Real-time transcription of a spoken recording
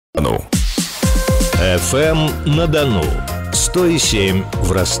ФМ-на-Дону, 100,7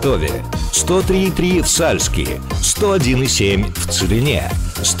 в Ростове, 103,3 в Сальске, 101,7 в Целине,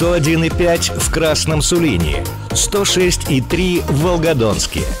 101,5 в Красном Сулине, 106,3 в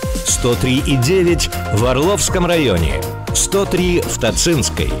Волгодонске, 103,9 в Орловском районе, 103 в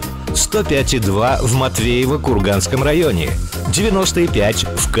Тацинской, 105,2 в Матвеево-Курганском районе, 95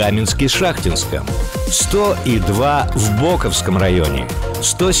 в Каменске-Шахтинском, 100,2 в Боковском районе,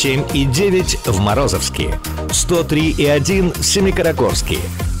 107,9 в Морозовске, 103,1 в Семикаракорске,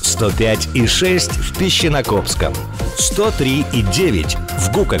 105,6 в Песчинокопском, 103,9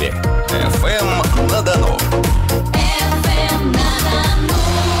 в Гукове. ФМ-на-Дону.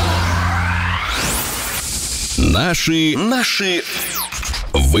 Наши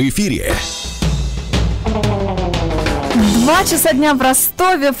в эфире. 2 часа дня в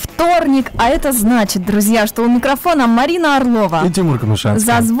Ростове, вторник, а это значит, друзья, что у микрофона Марина Орлова и Тимур Камышанский.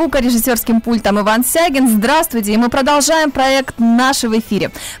 За звукорежиссерским пультом Иван Сягин. Здравствуйте, и мы продолжаем проект «Наши» в эфире.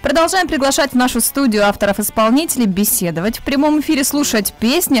 Продолжаем приглашать в нашу студию авторов-исполнителей, беседовать в прямом эфире, слушать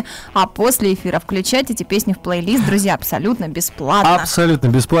песни, а после эфира включать эти песни в плейлист, друзья, абсолютно бесплатно. Абсолютно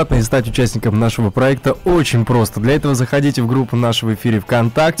бесплатно, и стать участником нашего проекта очень просто. Для этого заходите в группу «Наши в эфире»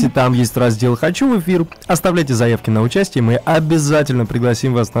 ВКонтакте, там есть раздел «Хочу в эфир», оставляйте заявки на участие, мы обязательно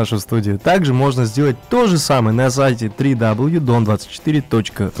пригласим вас в нашу студию. Также можно сделать то же самое на сайте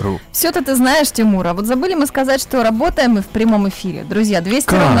www.don24.ru. Все-то ты знаешь, Тимур, а вот забыли мы сказать, что работаем мы в прямом эфире. Друзья,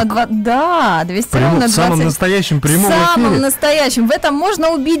 200 ровно 2... Да, 200 ровно 20... В самом настоящем прямом эфире. В самом настоящем. В этом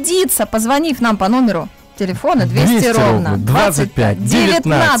можно убедиться, позвонив нам по номеру телефона 200 ровно 25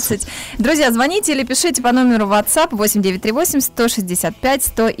 19. Друзья, звоните или пишите по номеру WhatsApp 8938 165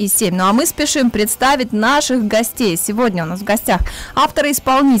 107. Ну а мы спешим представить наших гостей. Сегодня у нас в гостях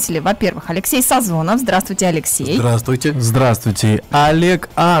авторы-исполнители. Во-первых, Алексей Сазонов. Здравствуйте, Алексей. Здравствуйте. Здравствуйте. Олег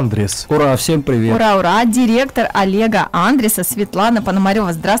Андрес. Ура, всем привет. Ура, ура. Директор Олега Андреса Светлана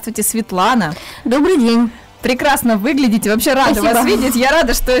Пономарева. Здравствуйте, Светлана. Добрый день. Прекрасно выглядите, вообще рада Спасибо. Вас видеть. Я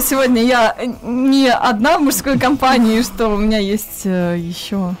рада, что сегодня я не одна в мужской компании, что у меня есть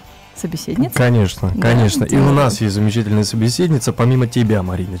еще собеседница. Конечно, да, конечно. И у нас есть замечательная собеседница, помимо тебя,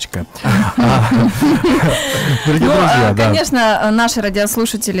 Мариночка. Дорогие друзья, да. Конечно, наши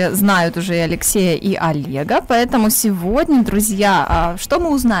радиослушатели знают уже и Алексея, и Олега, поэтому сегодня, друзья, что мы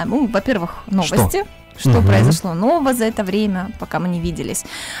узнаем? Ну, во-первых, новости. Что произошло нового за это время, пока мы не виделись.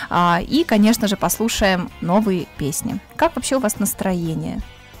 И, конечно же, послушаем новые песни. Как вообще у вас настроение?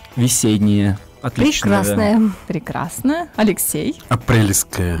 Весеннее. Отличное. Прекрасное. Да. Прекрасное. Алексей?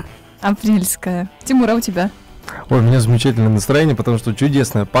 Апрельское. Апрельское. Тимур, а у тебя? Ой, у меня замечательное настроение, потому что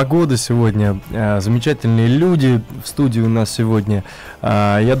чудесная погода сегодня, замечательные люди в студии у нас сегодня.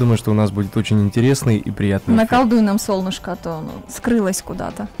 Я думаю, что у нас будет очень интересный и приятный эфир. Наколдуй нам солнышко, а то скрылось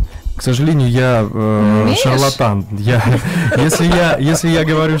куда-то. К сожалению, я шарлатан. Если я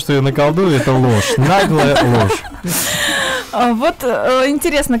говорю, что я наколдую, это ложь, наглая ложь. Вот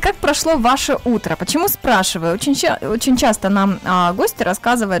интересно, как прошло ваше утро? Почему спрашиваю? Очень часто нам гости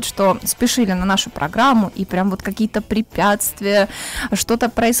рассказывают, что спешили на нашу программу, и прям вот какие-то препятствия, что-то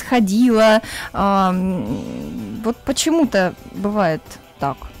происходило. Вот почему-то бывает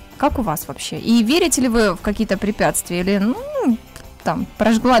так. Как у вас вообще? И верите ли вы в какие-то препятствия? Или, там,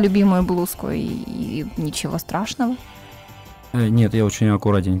 прожгла любимую блузку и ничего страшного? Нет, я очень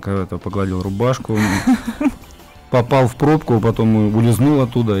аккуратненько погладил рубашку, попал в пробку, потом улизнул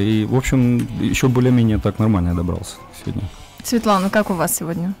оттуда, и, в общем, еще более-менее так нормально я добрался сегодня. Светлана, как у вас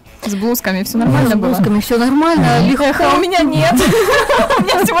сегодня? С блузками все нормально было? С блузками все нормально, легко. У меня нет. У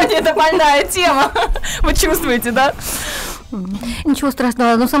меня сегодня это больная тема. Вы чувствуете, да? Ничего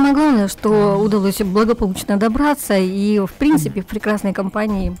страшного, но самое главное, что удалось благополучно добраться и, в принципе, в прекрасной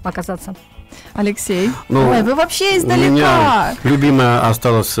компании оказаться. Алексей, ой, вы вообще издалека. У меня любимая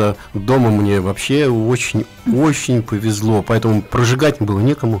осталась дома, мне вообще очень повезло, поэтому прожигать было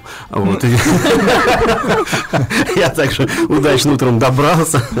некому. Вот. Я также удачно утром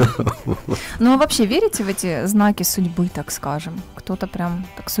добрался. Ну а вообще верите в эти знаки судьбы, так скажем? Кто-то прям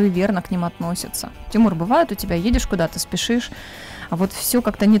так суеверно к ним относится. Тимур, бывает у тебя, едешь куда-то, спешишь, а вот все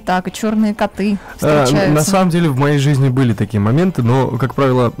как-то не так, и черные коты встречаются. На самом деле в моей жизни были такие моменты, но, как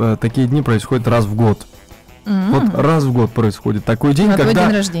правило, такие дни происходят раз в год. Вот раз в год происходит такой день, когда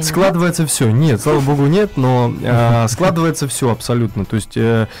день рождения, складывается все. Нет, слава богу, нет, но складывается все абсолютно. То есть,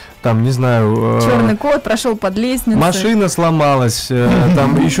 там, не знаю... Черный кот прошел под лестницей. Машина сломалась,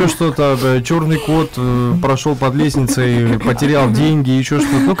 там еще что-то, черный кот прошел под лестницей, потерял деньги, еще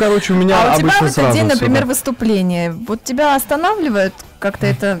что-то. Ну, короче, у меня обычно сразу. А у тебя в этот день, например, выступление. Вот тебя останавливает как-то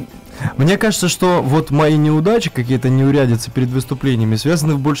это... Мне кажется, что вот мои неудачи, какие-то неурядицы перед выступлениями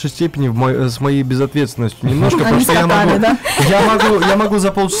связаны в большей степени с моей безответственностью. Немножко, потому что я могу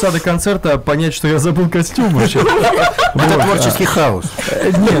за полчаса до концерта понять, что я забыл костюм вообще. Это творческий хаос.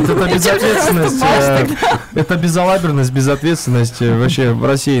 Нет, это безответственность. Это безалаберность, безответственность. Вообще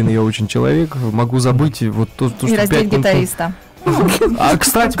рассеянный я очень человек. Могу забыть вот то, что... И раздеть гитариста.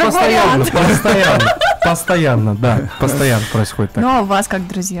 Кстати, постоянно происходит так. Ну, а у вас как,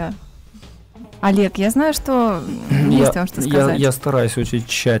 друзья? Олег, я знаю, что есть вам что сказать. Я стараюсь очень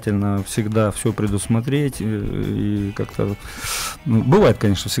тщательно всегда все предусмотреть и как-то... Ну, бывает,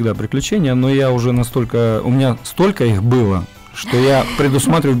 конечно, всегда приключения, но я уже настолько... У меня столько их было, что я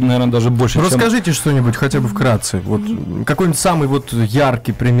предусматриваю, наверное, даже больше, чем... Расскажите что-нибудь хотя бы вкратце. Вот какой-нибудь самый вот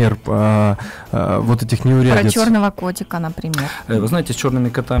яркий пример вот этих неурядиц. Про черного котика, например. Вы знаете, с черными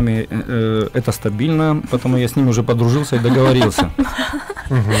котами это стабильно, потому я с ними уже подружился и договорился.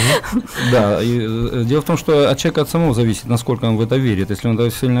 Да, и дело в том, что от человека от самого зависит, насколько он в это верит. Если он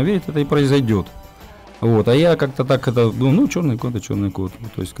сильно верит, это и произойдет. Вот, а я как-то так это, ну, черный кот и черный кот.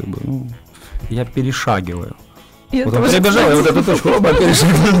 То есть, как бы, ну, я перешагиваю. Вот он перебежал, и вот эту точку оба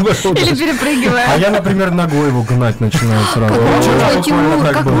перешагиваю. Или перепрыгивая. А я, например, ногой его гнать начинаю сразу. Тимур,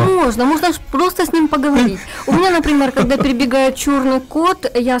 как можно? Можно просто с ним поговорить. У меня, например, когда перебегает черный кот,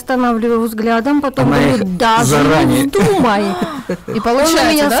 я останавливаю взглядом, потом говорю, даже не вздумай. И Он получается,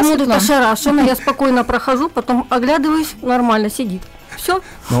 на меня да, смотрит Светлана? ошарашенно, я спокойно прохожу, потом оглядываюсь, нормально сидит. Все.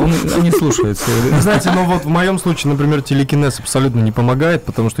 Но он не слушается. Знаете, ну вот в моем случае, например, телекинез абсолютно не помогает,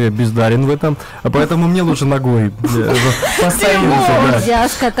 потому что я бездарен в этом, а поэтому мне лучше ногой. По старинке,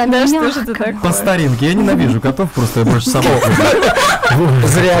 Дяшка, там Да что же это такое? по старинке. Я ненавижу котов, просто я больше собак.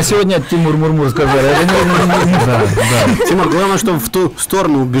 Зря сегодня Тимур Мурмур сказали. Да. Тимур, главное, чтобы в ту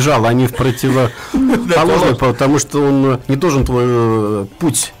сторону убежал, а не в противоположную, потому что он не должен твой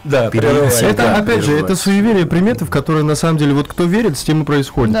путь перейти. Это, опять же, это суеверие, приметы, в которые, на самом деле, вот кто верит, с тем и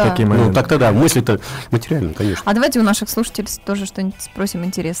происходят Да. такие Ну, моменты. так-то да, мысли-то материально, конечно. А давайте у наших слушателей тоже что-нибудь спросим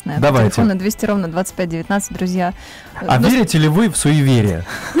интересное. Давайте. Телефон 200-25-19, друзья. А верите ли вы в суеверие?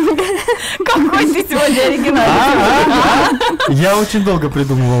 Какой ты сегодня оригинальный. Я очень долго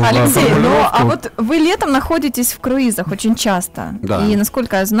придумывал Алексей, ну формулировку. а вот вы летом находитесь в круизах очень часто. Да. И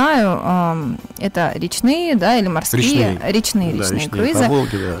насколько я знаю, это речные, да, или морские? Речные Да, круизы. по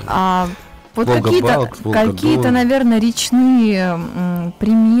Волге, да. А вот Волга-Балт, Волга-Дон. какие-то, наверное, речные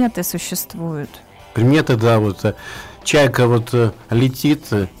приметы существуют. Приметы, да, вот чайка вот летит,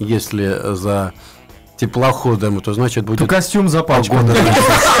 если за теплоходом, то значит То будет костюм запачкан. погода.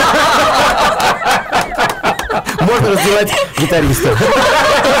 Можно раздевать гитариста.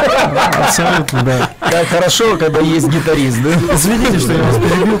 Абсолютно, да. Как хорошо, когда есть гитарист, да? Извините, что я вас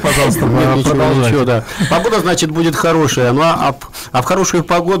перебил, пожалуйста, Нет, продолжайте. ничего, да. Погода, значит, будет хорошая. Ну, а в хорошую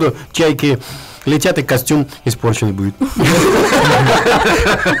погоду чайки летят, и костюм испорченный будет.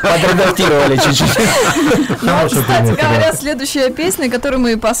 Подредактировали чуть-чуть. Ну, Хорошая кстати примета, говоря, да. следующая песня, которую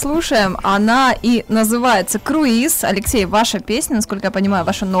мы послушаем, она и называется «Круиз». Алексей, ваша песня, насколько я понимаю,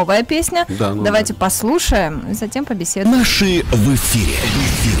 ваша новая песня. Да, ну Давайте послушаем и затем побеседуем. Наши в эфире.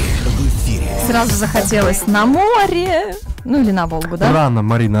 Сразу захотелось на море, ну или на Волгу, да? Рано,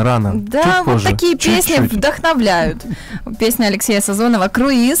 Марина, рано. Да, Чуть вот позже. такие песни Чуть-чуть. вдохновляют. Песня Алексея Сазонова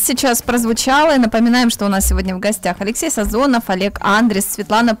 «Круиз» сейчас прозвучала. И напоминаем, что у нас сегодня в гостях Алексей Сазонов, Олег Андрес,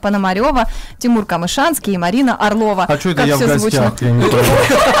 Светлана Пономарева, Тимур Камышанский и Марина Орлова. А что это Как я в всё гостях? звучно. Я не понял.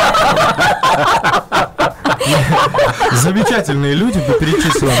 Замечательные люди ты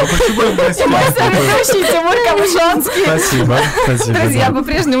перечислила. Но почему я в гостях? Ведущий Тимур Камышанский. Спасибо. Друзья, Да.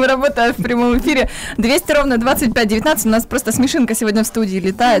 по-прежнему работаю в прямом эфире. 200-25-19. У нас просто смешинка сегодня в студии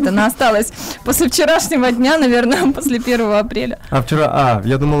летает. Она осталась после вчерашнего дня, наверное, после 1 апреля. А вчера,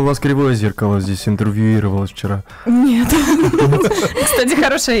 я думал, у вас кривое зеркало здесь интервьюировалось вчера. Нет. Кстати,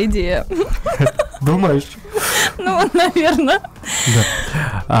 хорошая идея. Думаешь? Ну, наверное.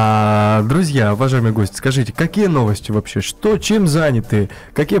 Друзья, уважаемые гости, скажите, какие новости вообще? Чем заняты?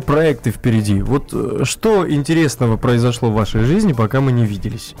 Какие проекты впереди? Вот что интересного произошло в вашей жизни, пока мы не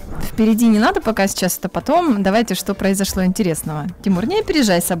виделись? Впереди не надо пока сейчас, это потом. Давайте, что произошло интересного. Тимур, не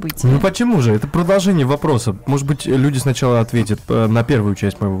опережай события. Ну почему же? Это продолжение вопроса. Может быть, люди сначала ответят на первую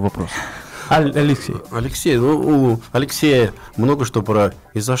часть моего вопроса. Алексей. Алексей, ну, у Алексея много что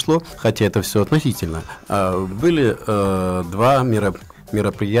произошло, хотя это все относительно. Были два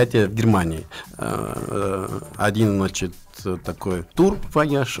мероприятия в Германии. Один, значит, такой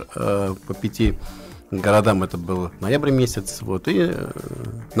тур-вояж по 5 городам это был ноябрь месяц, вот, и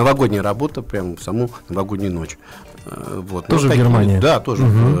новогодняя работа прямо в саму новогоднюю ночь. Вот. Тоже в Германии? Да, тоже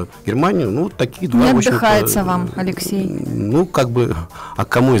в Германию. Ну, такие два. Не отдыхается вам, Алексей? Ну, как бы, а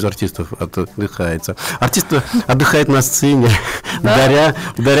кому из артистов отдыхается? Артист отдыхает на сцене,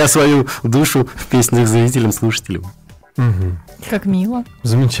 даря свою душу в песнях зрителям, слушателям. Как мило.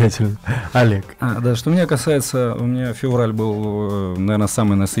 Замечательно. Олег. Да, что меня касается, у меня февраль был, наверное,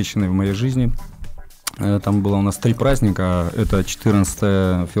 самый насыщенный в моей жизни. Там было у нас 3 праздника. Это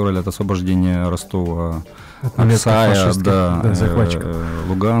 14 февраля, это освобождение Ростова, Аксая,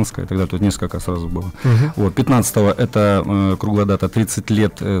 Луганска и так далее. Тут несколько сразу было. Вот, 15-го это круглая дата, 30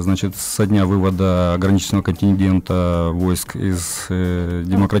 лет, значит, со дня вывода ограниченного контингента войск из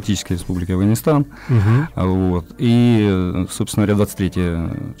Демократической Республики Афганистан. Вот, и, собственно говоря,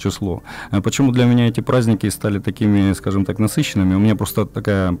 23 число. Почему для меня эти праздники стали такими, скажем так, насыщенными? У меня просто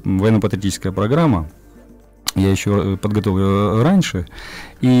такая военно-патриотическая программа. Я еще подготовил ее раньше,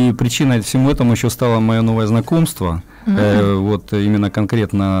 и причиной всему этому еще стало мое новое знакомство, вот именно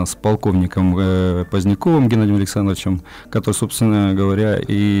конкретно с полковником Поздняковым Геннадием Александровичем, который, собственно говоря,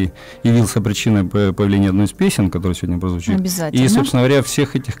 и явился причиной появления одной из песен, которая сегодня прозвучит. Обязательно. И, собственно говоря,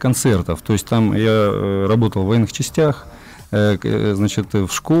 всех этих концертов. То есть там я работал в военных частях, значит, в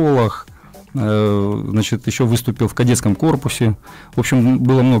школах, значит, еще выступил в кадетском корпусе. В общем,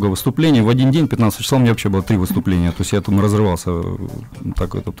 было много выступлений. В один день, 15 числа, у меня вообще было 3 выступления. То есть я там разрывался.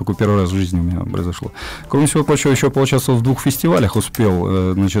 Так, это такой первый раз в жизни у меня произошло. Кроме всего прочего, еще поучаствовал в 2 фестивалях.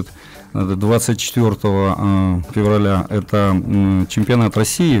 Успел, значит, 24 февраля это чемпионат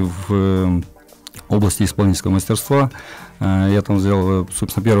России в области исполнительского мастерства. Я там взял,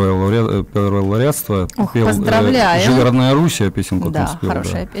 собственно, первое лауреатство. Поздравляю. «Живи, родная Русь», песенку да, там спел.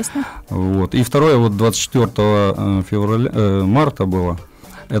 Хорошая песня. Вот. И второе, вот 24 марта было.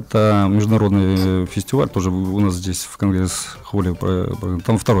 Это международный фестиваль, тоже у нас здесь в Конгресс-холле.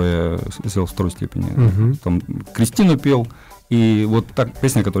 Там второе, я сделал 2 степени. Там Кристину пел. И вот так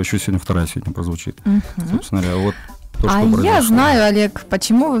песня, которая еще сегодня прозвучит. Собственно говоря, вот. А я знаю, Олег,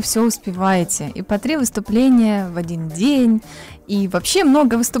 почему вы все успеваете. И по 3 выступления в один день, и вообще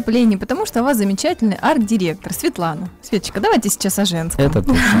много выступлений, потому что у вас замечательный арт-директор Светлана. Светочка, давайте сейчас о женском. Это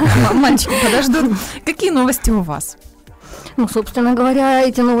точно. Мальчики подождут. Какие новости у вас? Ну, собственно говоря,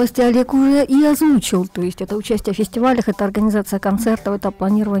 эти новости Олег уже и озвучил. То есть это участие в фестивалях, это организация концертов, это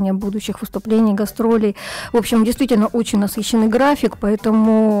планирование будущих выступлений, гастролей. В общем, действительно очень насыщенный график,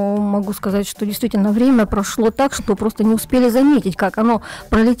 поэтому могу сказать, что действительно время прошло так, что просто не успели заметить, как оно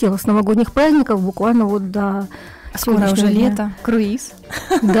пролетело с новогодних праздников буквально вот до... Скоро уже лето, круиз.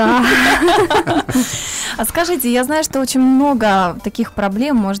 Да. А скажите, я знаю, что очень много таких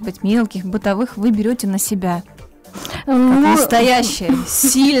проблем, может быть, мелких, бытовых, вы берете на себя. Как настоящая,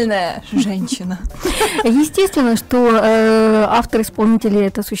 сильная женщина. Естественно, что авторы-исполнители –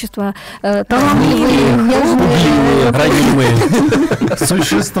 это существа талантливые, нежные, ранимые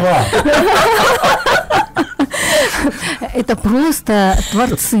существа. Это просто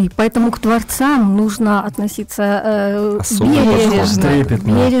творцы, поэтому к творцам нужно относиться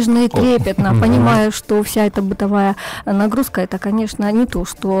бережно и трепетно, понимая, что вся эта бытовая нагрузка – это, конечно, не то,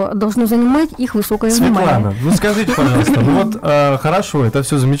 что должно занимать их высокое внимание. Светлана, ну скажите, пожалуйста, ну вот хорошо, это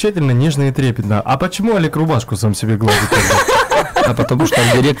все замечательно, нежно и трепетно, а почему Олег рубашку сам себе гладит? А потому что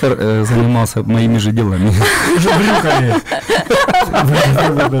директор занимался моими же делами. Уже брюками.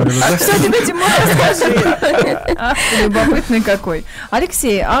 Все, теперь Тимур, расскажи. Любопытный какой.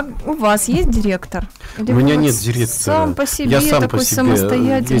 Алексей, а у вас есть директор? У меня нет директора. Сам по себе, я сам такой по себе.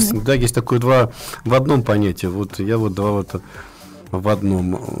 самостоятельный. Есть такое 2 в одном понятие. Вот я вот 2 вот в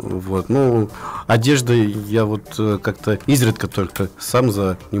одном. Вот. Ну, одеждой я вот как-то изредка только сам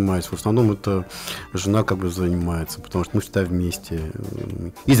занимаюсь. В основном это жена как бы занимается, потому что мы всегда вместе.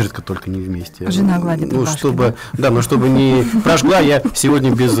 Изредка только не вместе. Жена гладит рубашку. Чтобы, да, но чтобы не прожгла, я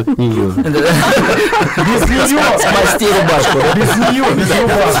сегодня без нее. Без нее! Спасти рубашку. Без нее, без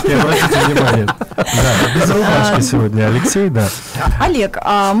рубашки, обратите внимание. Да, без рубашки сегодня, Алексей, да. Олег,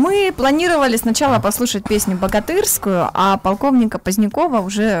 мы планировали сначала послушать песню богатырскую, а полковника Позднякова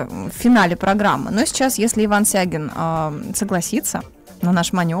уже в финале программы. Но сейчас, если Иван Сягин согласится на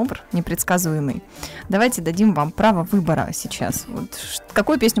наш маневр непредсказуемый, давайте дадим вам право выбора сейчас. Вот,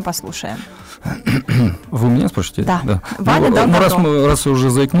 какую песню послушаем? Вы меня спрашиваете? Да. Валя, раз я уже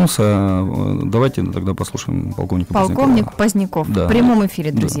заикнулся, давайте тогда послушаем полковника Позднякова. Полковник Поздняков. Да. В прямом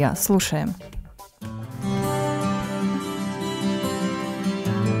эфире, друзья. Слушаем.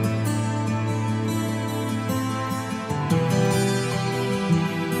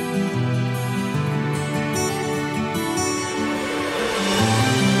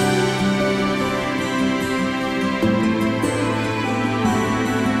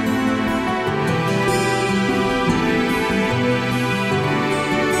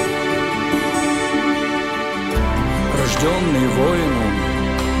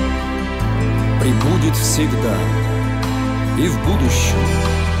 будет всегда, и в будущем,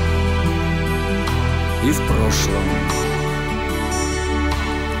 и в прошлом.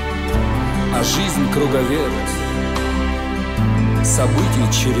 А жизнь круговерть,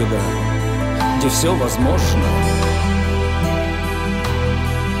 событий череда, где все возможно.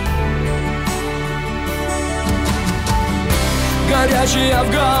 Горячий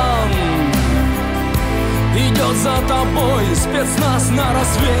Афган идет за тобой, спецназ на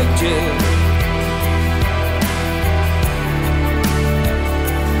рассвете.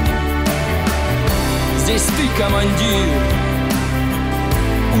 Здесь ты командир,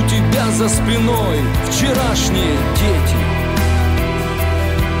 у тебя за спиной вчерашние дети.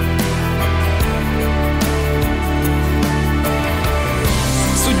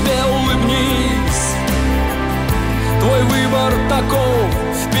 Судьбе улыбнись, твой выбор таков,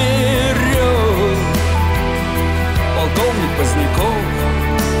 вперед, полковник Поздняков.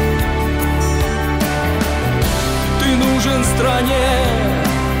 Ты нужен стране,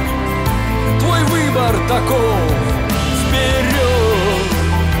 твой выбор таков, вперед,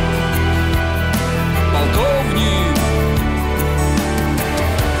 полковник.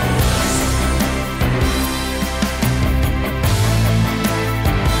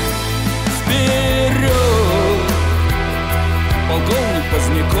 Вперед, полковник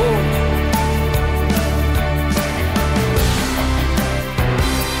Поздняков.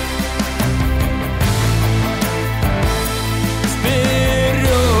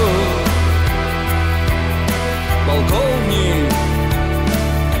 Вперед, полковник.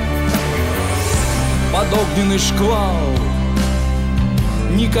 Под огненный шквал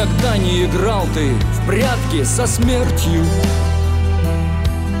никогда не играл ты в прятки со смертью.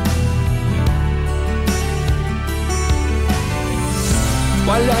 В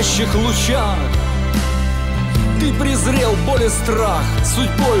палящих лучах ты презрел боль и страх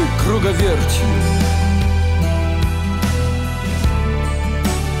судьбой круговертью.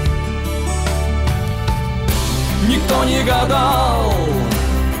 Никто не гадал,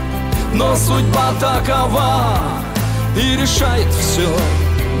 но судьба такова и решает все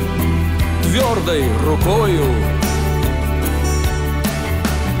твердой рукою.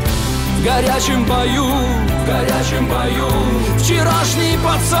 В горячем бою, вчерашний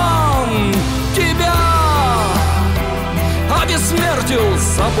пацан тебя обессмертил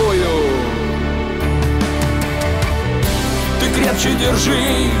собою. Ты крепче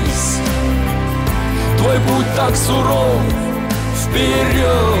держись, твой путь так суров,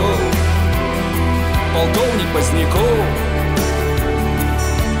 вперед, полковник Поздняков.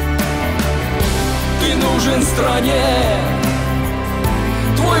 Ты нужен стране,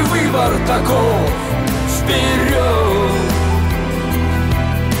 твой выбор таков, вперед,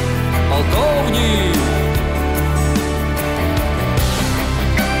 полковник.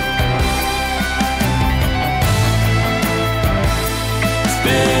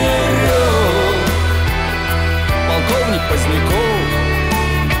 Вперед, полковник Поздняков.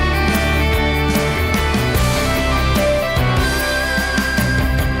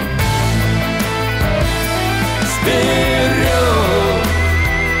 Вперед,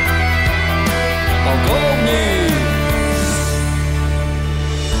 полковник.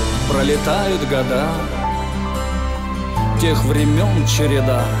 Пролетают года, тех времен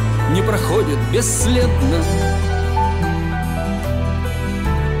череда не проходит бесследно.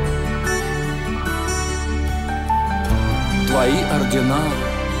 Твои ордена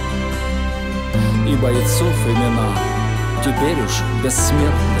и бойцов имена теперь уж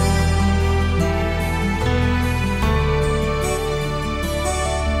бессмертны.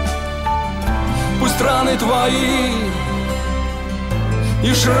 Пусть раны твои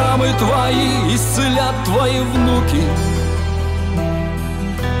и шрамы твои исцелят твои внуки.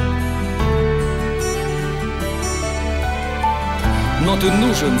 Но ты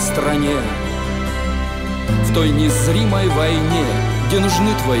нужен стране в той незримой войне, где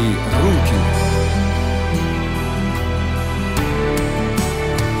нужны твои руки.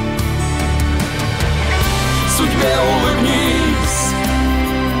 Судьбе улыбнись,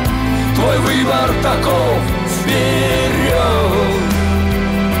 твой выбор таков, вперед,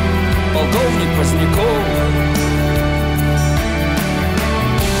 полковник Поздняков.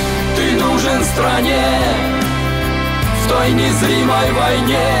 Ты нужен стране в той незримой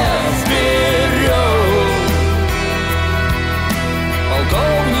войне, вперед,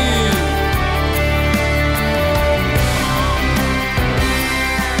 полковник.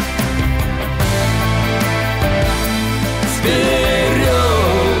 Вперед,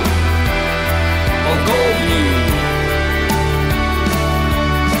 полковник.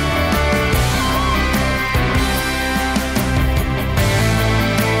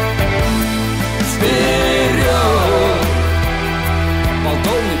 Вперед.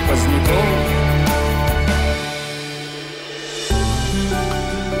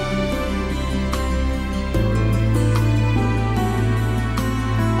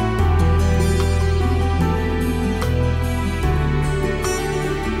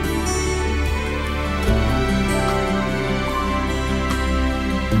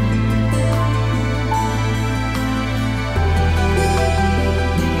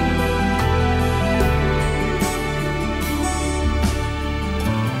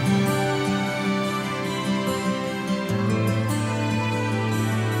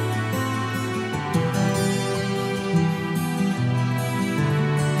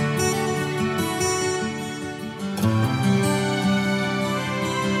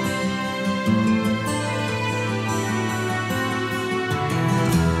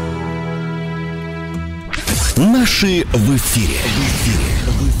 Наши в эфире.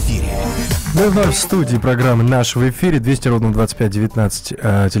 Мы вновь в студии программы «Наши в эфире».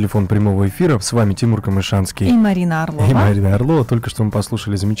 200-25-19, телефон прямого эфира. С вами Тимур Камышанский. И Марина Орлова. Только что мы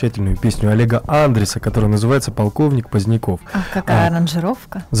послушали замечательную песню Олега Андреса, которая называется «Полковник Поздняков». Ах, какая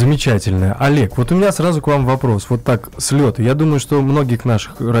аранжировка. Замечательная. Олег, вот у меня сразу к вам вопрос. Вот так, с лёта. Я думаю, что многих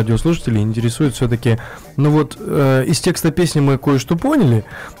наших радиослушателей интересует все-таки, из текста песни мы кое-что поняли,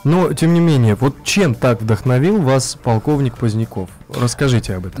 но, тем не менее, вот чем так вдохновил вас полковник Поздняков?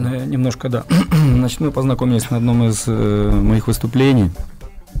 Расскажите об этом. Немножко, да. Значит, мы познакомились на одном из моих выступлений.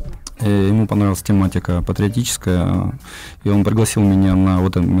 Ему понравилась тематика патриотическая, и он пригласил меня на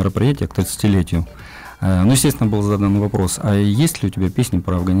это мероприятие к 30-летию. Естественно, был задан вопрос: а есть ли у тебя песни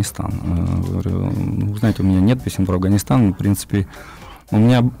про Афганистан? Вы знаете, у меня нет песен про Афганистан. В принципе, у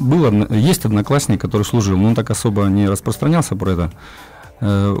меня есть одноклассник, который служил, но он так особо не распространялся про это.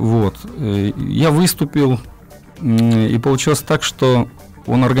 Я выступил, и получилось так, что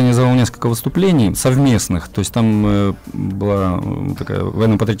он организовал несколько выступлений совместных, то есть там была такая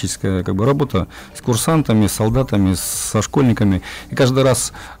военно-патриотическая работа с курсантами, с солдатами, со школьниками. И каждый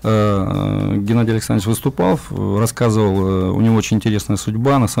раз Геннадий Александрович выступал, рассказывал, у него очень интересная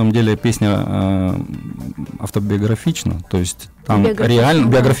судьба. На самом деле песня автобиографична, то есть там реально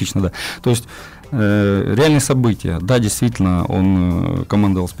биографично, да. То есть реальные события. Да, действительно, он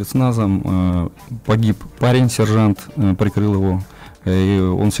командовал спецназом, погиб парень, сержант, прикрыл его. И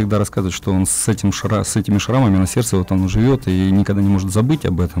он всегда рассказывает, что он с этими шрамами на сердце он живет и никогда не может забыть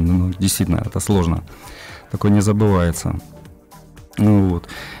об этом. Действительно, это сложно. Такое не забывается.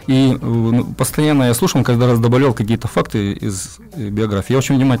 И постоянно я слушал, он каждый раз добавлял какие-то факты из биографии. Я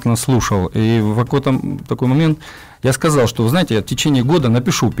очень внимательно слушал. И в какой-то такой момент я сказал, что, знаете, я в течение года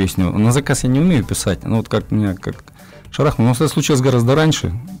напишу песню. На заказ я не умею писать. Как шарахнуло. Но это случилось гораздо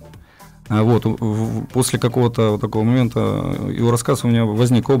раньше. После какого-то такого момента его рассказа у меня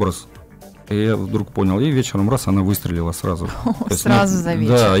возник образ, и я вдруг понял, и вечером она выстрелила сразу. Сразу за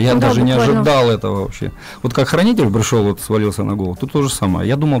вечер. Да, я даже не ожидал этого вообще. Как хранитель пришел, свалился на голову, тут то же самое.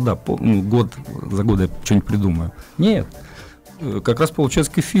 Я думал, год за год я что-нибудь придумаю. Нет, как раз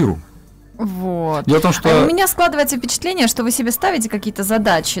получается к эфиру. Дело в том, что у меня складывается впечатление, что вы себе ставите какие-то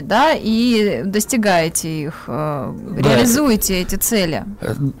задачи, да, и достигаете их, реализуете эти цели.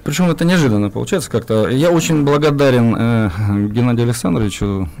 Причем это неожиданно получается как-то. Я очень благодарен Геннадию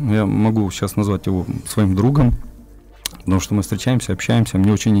Александровичу. Я могу сейчас назвать его своим другом, потому что мы встречаемся, общаемся. У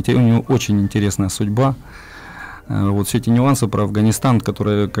него очень интересная судьба. Все эти нюансы про Афганистан,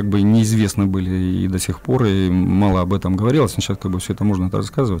 которые неизвестны были и до сих пор, и мало об этом говорилось, но сейчас все это можно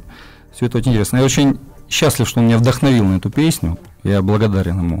рассказывать. Все это очень интересно. Я очень счастлив, что он меня вдохновил на эту песню. Я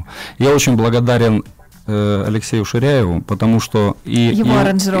благодарен ему. Я очень благодарен Алексею Ширяеву, потому что его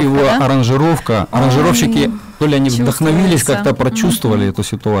аранжировка, аранжировщики, то ли они вдохновились, как-то прочувствовали эту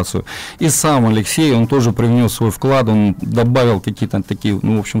ситуацию. И сам Алексей, он тоже привнес свой вклад, он добавил какие-то такие,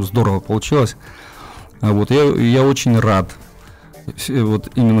 здорово получилось. Я очень рад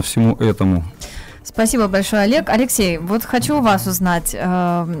именно всему этому. Спасибо большое, Олег. Алексей, хочу у вас узнать.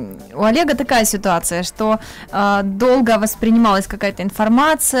 У Олега такая ситуация, что долго воспринималась какая-то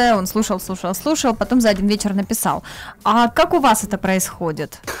информация, он слушал, потом за один вечер написал. А как у вас это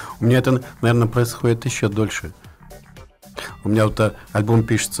происходит? У меня это, наверное, происходит еще дольше. У меня альбом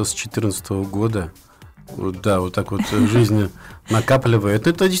пишется с 2014 года. Жизнь накапливает.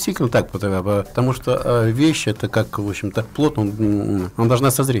 Это действительно так, потому что вещь, это как, в общем-то, плод, он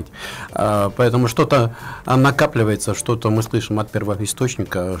должна созреть. Поэтому что-то накапливается, что-то мы слышим от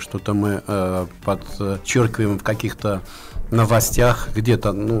первоисточника, что-то мы подчеркиваем в каких-то новостях,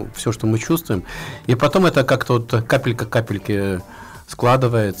 где-то, все, что мы чувствуем. И потом это как-то капелька капельки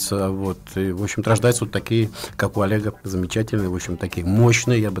складывается, и, в общем-то, рождаются такие, как у Олега, замечательные, в общем, такие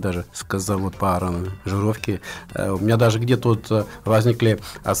мощные, я бы даже сказал, по аранжировке. У меня даже где-то возникли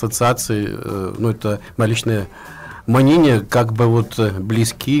ассоциации, это мое личное мнение,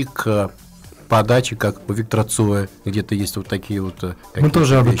 близки к подачи, как у Виктора Цоя, где-то есть такие мы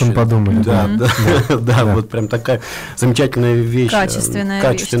тоже об этом подумали. Да, прям такая замечательная вещь.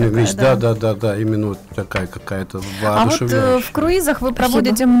 Качественная вещь, да, именно такая какая-то воодушевляющая. А в круизах вы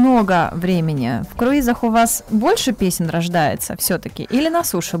проводите много времени. В круизах у вас больше песен рождается все-таки или на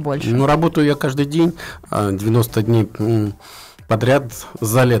суше больше? Работаю я каждый день, 90 дней подряд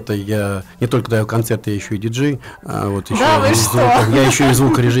за лето. Я не только даю концерты, я еще и диджей. Я еще и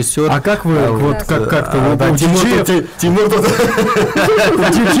звукорежиссер. А как вы, как-то... Тимур тут... У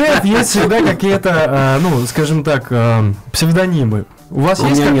диджеев есть всегда какие-то, скажем так, псевдонимы. У вас У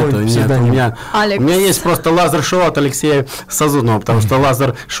есть меня какой-то нет, псевдоним? у меня есть просто лазер-шоу от Алексея Сазонова, потому что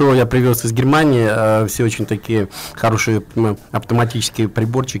лазер-шоу я привез из Германии, все очень такие хорошие автоматические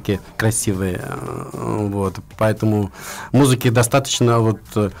приборчики, красивые, вот, поэтому музыки достаточно, вот,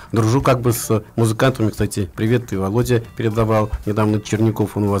 дружу как бы с музыкантами, кстати, привет, и Володя передавал, недавно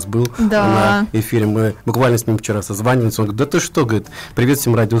Черняков он у вас был на эфире, мы буквально с ним вчера созванивались, он говорит, да ты что, говорит, привет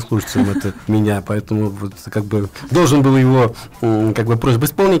всем радиослушателям, это меня, поэтому вот, как бы должен был его как бы просьбу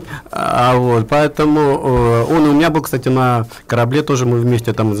исполнить, вот, поэтому он у меня был, кстати, на корабле тоже мы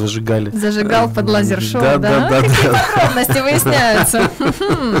вместе там зажигали. Зажигал под лазер-шоу, да? Какие подробности выясняются.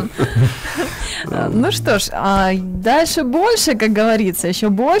 Ну что ж, дальше больше, как говорится, еще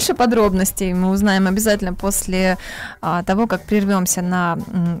больше подробностей мы узнаем обязательно после того, как прервемся на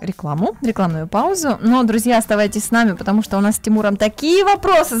рекламную паузу. Но, друзья, оставайтесь с нами, потому что у нас с Тимуром такие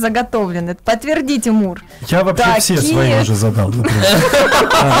вопросы заготовлены. Подтверди, Тимур. Я вообще все свои уже задал.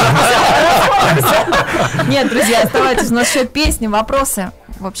 Нет, друзья, оставайтесь, у нас еще песни, вопросы.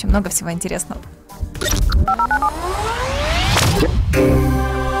 В общем, много всего интересного.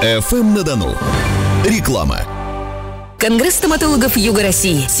 ФМ-на-Дону. Реклама. Конгресс стоматологов Юга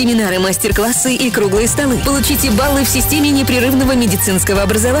России. Семинары, мастер-классы и круглые столы. Получите баллы в системе непрерывного медицинского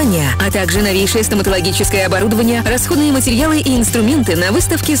образования, а также новейшее стоматологическое оборудование, расходные материалы и инструменты на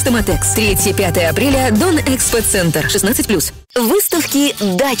выставке «Стоматекс». 3-5 апреля, Дон-экспо-центр, 16+. Выставки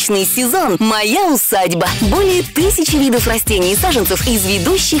 «Дачный сезон. Моя усадьба». Более 1000 видов растений и саженцев из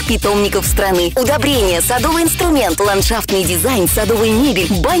ведущих питомников страны. Удобрения, садовый инструмент, ландшафтный дизайн, садовая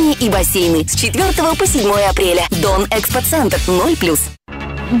мебель, бани и бассейны. С 4 по 7 апреля. Дон-экспо-центр, 0+.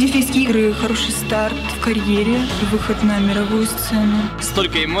 Дельфийские игры, хороший старт в карьере и выход на мировую сцену.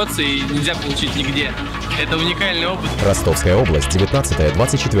 Столько эмоций нельзя получить нигде. Это уникальный опыт. Ростовская область,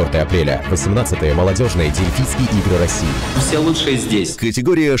 19-24 апреля, 18-е молодежные Дельфийские игры России. Все лучшее здесь.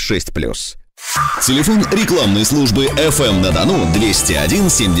 Категория 6+. Телефон рекламной службы ФМ-на-Дону 201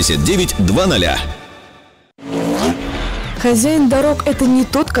 79 00. Хозяин дорог – это не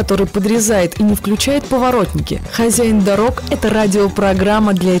тот, который подрезает и не включает поворотники. Хозяин дорог – это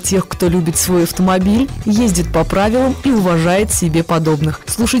радиопрограмма для тех, кто любит свой автомобиль, ездит по правилам и уважает себе подобных.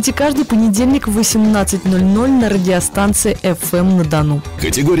 Слушайте каждый понедельник в 18:00 на радиостанции ФМ-на-Дону.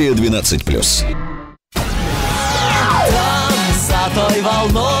 Категория 12+. Там, за той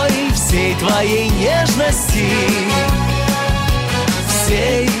волной всей твоей нежности,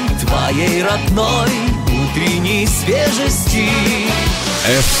 всей твоей родной утренней свежести.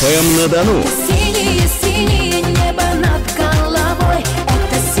 ФМ-на-Дону. Синее-синее небо над головой.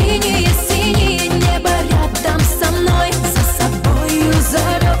 Это синее-синее небо рядом со мной. За собою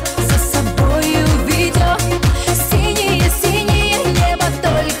зовет, за собою ведет. Синее-синее небо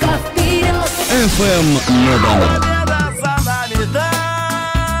только вперед. ФМ-на-Дону.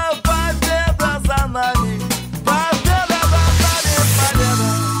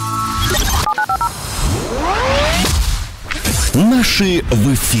 Наши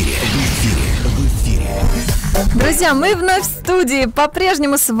в эфире. Друзья, мы вновь в студии.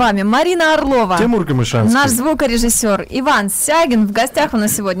 По-прежнему с вами Марина Орлова, Тимур Камышанский, наш звукорежиссер Иван Сягин. В гостях у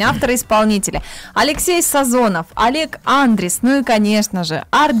нас сегодня авторы-исполнители Алексей Сазонов, Олег Андрис, ну и, конечно же,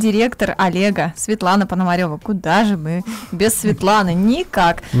 арт-директор Олега Светлана Пономарева. Куда же мы без Светланы?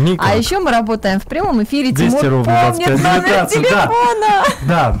 Никак. А еще мы работаем в прямом эфире. Тимур помнит номер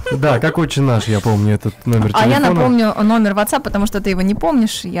телефона. Да, как отче наш, я помню этот номер телефона. А я напомню номер WhatsApp, потому что ты его не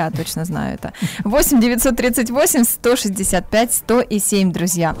помнишь, я точно знаю это. 8-938 165 107,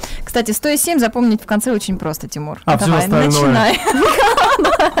 друзья. Кстати, 107 запомнить в конце очень просто, Тимур. Давай, начинай.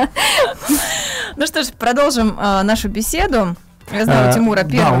 Ну что ж, продолжим нашу беседу. Я знаю, у Тимура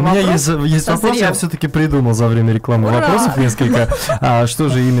первый вопрос. Да, у меня есть вопрос, я все-таки придумал за время рекламы вопросов несколько. Что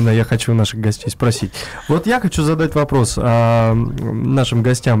же именно я хочу у наших гостей спросить? Вот я хочу задать вопрос нашим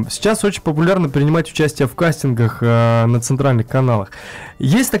гостям. Сейчас очень популярно принимать участие в кастингах на центральных каналах.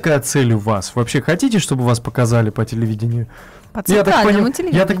 Есть такая цель у вас? Вообще хотите, чтобы вас показали по телевидению? По центральному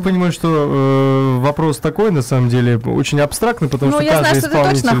телевидению. Я так понимаю, что вопрос такой, на самом деле, очень абстрактный, потому что каждый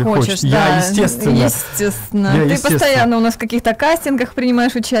исполнитель хочет. Да, естественно. Ты постоянно у нас в каких-то кастингах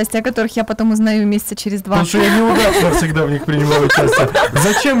принимаешь участие, о которых я потом узнаю месяца через 2. Потому что я неудачно всегда в них принимаю участие.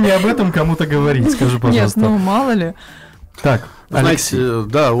 Зачем мне об этом кому-то говорить, скажи, пожалуйста. Нет, ну мало ли. Так. Знаете,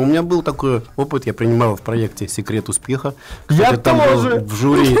 да, у меня был такой опыт, я принимал в проекте «Секрет успеха». Я там тоже! Был в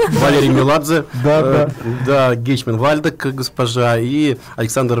жюри Валерий Меладзе, да, Гечман Вальдек, госпожа, и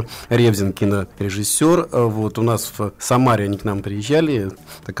Александр Ревзин, кинорежиссер. Вот у нас в Самаре они к нам приезжали,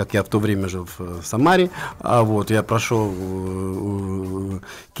 так как я в то время жил в Самаре. Вот я прошел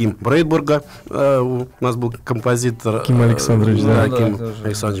Ким Брейдбурга, у нас был композитор. Ким Александрович, да. Ким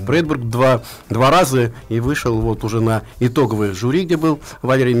Александрович Брейдбург два раза и вышел вот уже на итоговое жюри, где был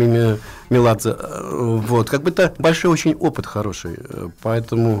Валерий Меладзе. Вот, как бы это большой очень опыт хороший,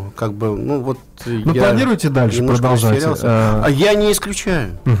 поэтому как бы, ну вот. Вы планируете дальше продолжать? Я не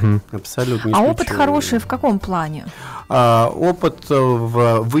исключаю, абсолютно не исключаю. А опыт хороший в каком плане? Опыт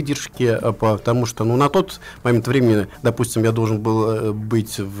в выдержке, потому что, ну, на тот момент времени, допустим, я должен был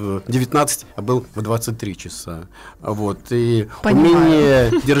быть в 19, а был в 23 часа. Вот. И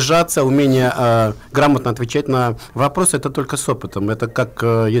умение держаться, умение грамотно отвечать на вопросы, это только с опытом. Это как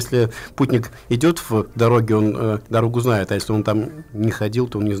если путник идет в дороге, он дорогу знает, а если он там не ходил,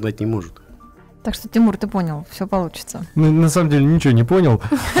 то он не знать не может. Так что, Тимур, ты понял, все получится. Ну, на самом деле, ничего не понял.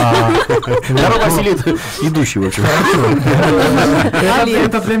 Дорога селит идущий, в общем.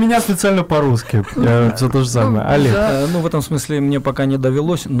 Это для меня специально по-русски. Все то же самое. Олег. Ну, в этом смысле мне пока не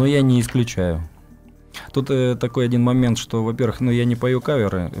довелось, но я не исключаю. Тут такой один момент, что, во-первых, ну, я не пою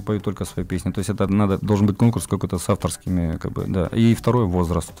каверы, я пою только свои песни. То есть это должен быть конкурс какой-то с авторскими, как бы, да. И второй —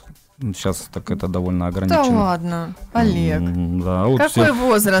 возраст. Сейчас так это довольно ограничено. Да ладно, Олег. Да, вот какой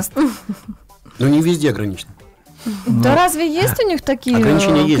возраст? Ну, не везде ограничено. Да разве есть у них такие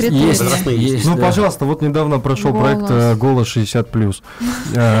ограничения критерии? Есть. Ну, пожалуйста, вот недавно прошел проект «Голос 60+.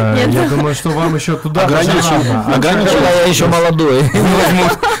 Я думаю, что вам еще туда ограничено. Я еще молодой.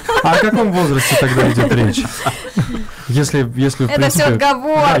 А о каком возрасте тогда идет речь? Если в принципе... Это все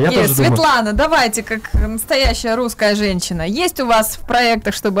отговорки. Светлана, давайте, как настоящая русская женщина. Есть у вас в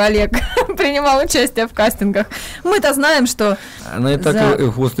проектах, чтобы Олег принимал участие в кастингах? Мы-то знаем, что... Она и так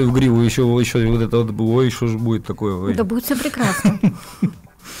хвост и в гриву, еще вот это вот, ой, что же будет такое? Да будет все прекрасно.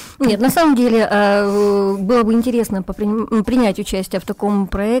 Нет, на самом деле было бы интересно принять участие в таком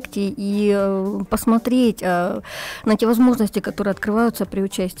проекте и посмотреть на те возможности, которые открываются при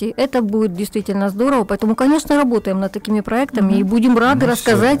участии. Это будет действительно здорово, поэтому, конечно, работаем над такими проектами и будем рады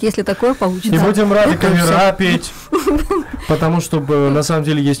рассказать, если такое получится. И будем рады кавера петь, потому что на самом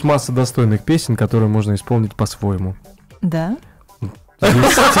деле есть масса достойных песен, которые можно исполнить по-своему. Да?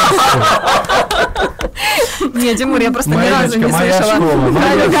 Нет, Тимур, я просто ни разу не слышала. Вы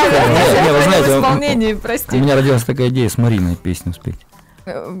знаете, исполнении, прости. У меня родилась такая идея с Мариной песню спеть.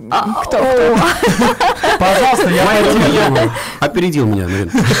 Кто? Пожалуйста, я опередил меня,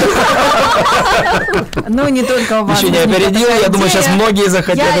 наверное. Ну, не только у вас. Еще не опередил, я думаю, сейчас многие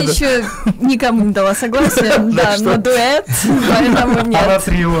захотят. Я еще никому не дала согласия, да, на дуэт, поэтому нет. А на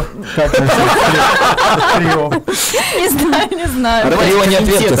трио? Не знаю. Трио не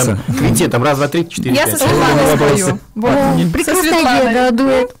ответится. Квинтетом, раз, два, три, четыре, я пять. со Светланой спою. Прекрасная идея, да,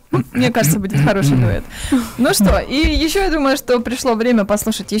 дуэт. Мне кажется, будет хороший дуэт. Ну что, и еще я думаю, что пришло время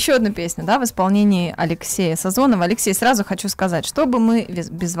послушать еще одну песню, да, в исполнении Алексея Сазонова. Алексей, сразу хочу сказать, что бы мы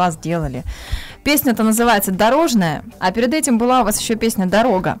без вас делали. Песня-то называется «Дорожная», а перед этим была у вас еще песня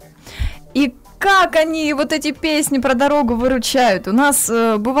 «Дорога». И как они вот эти песни про дорогу выручают. У нас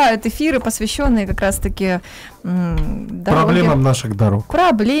бывают эфиры, посвященные как раз-таки проблемам наших дорог.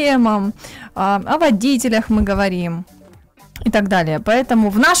 Проблемам, о водителях мы говорим и так далее.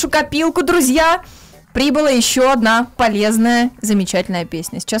 Поэтому в нашу копилку, друзья, прибыла еще одна полезная, замечательная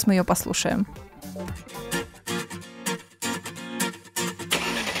песня. Сейчас мы ее послушаем.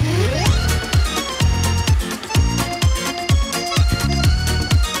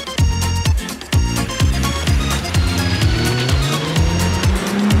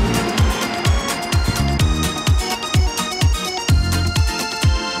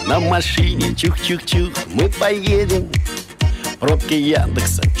 На машине чух-чух-чух мы поедем, пробки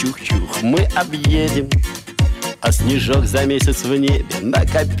Яндекса чух-чух мы объедем, а снежок за месяц в небе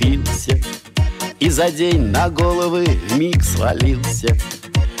накопился и за день на головы вмиг свалился.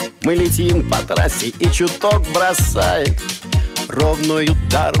 Мы летим по трассе и чуток бросает, ровную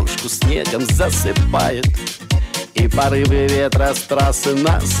дорожку снегом засыпает, и порывы ветра с трассы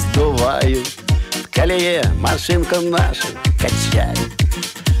нас сдувают. В колее машинка наша качает.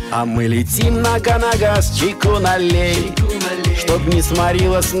 А мы летим нога-нога, с чайку налей, чтоб не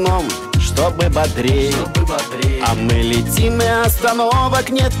сморило сном, чтобы бодрей. А мы летим, и остановок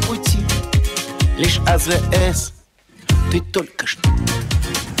нет в пути, лишь АЗС, ты только что.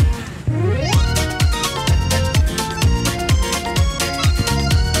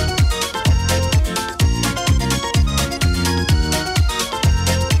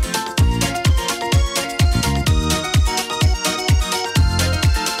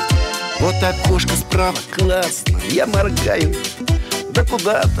 направо, классно, я моргаю, да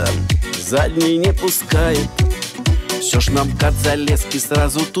куда там, задний не пускает. Все ж нам кат залезки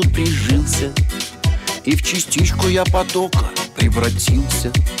сразу тут прижился, и в частичку я потока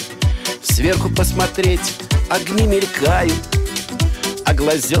превратился. Сверху посмотреть, огни мелькают, а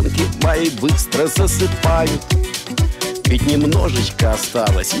глазенки мои быстро засыпают. Ведь немножечко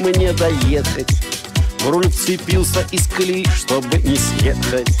осталось мне доехать, в руль вцепился из колеи, чтобы не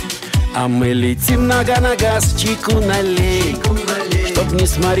съехать. А мы летим нога на газ, чайку налей, чтоб не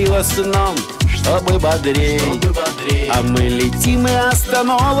сморило сном, чтобы бодрей. А мы летим, и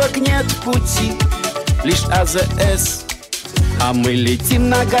остановок нет в пути, лишь АЗС. А мы летим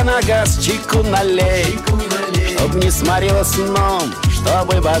нога на газ, чайку налей, чтоб не сморило сном,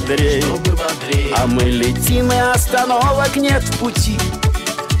 чтобы бодрей. А мы летим, и остановок нет в пути,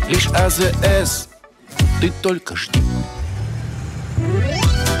 лишь АЗС. Ты только жди.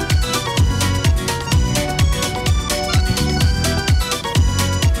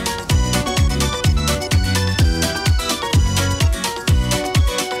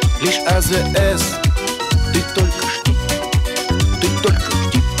 Лишь АЗС. Ты только жди. Ты только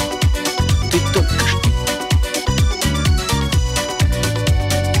жди. Ты только жди.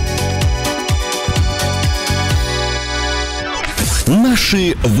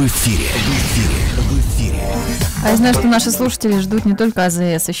 Наши в эфире. А я знаю, что наши слушатели ждут не только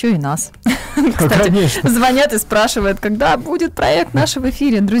АЗС, еще и нас. Кстати, конечно. звонят и спрашивают, когда будет проект «Наши в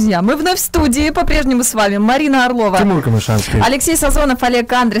эфире». Друзья, мы вновь в студии, по-прежнему с вами Марина Орлова, Тимур Камышанский, Алексей Сазонов,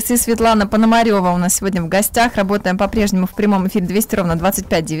 Олег Андрес и Светлана Пономарева у нас сегодня в гостях. Работаем по-прежнему в прямом эфире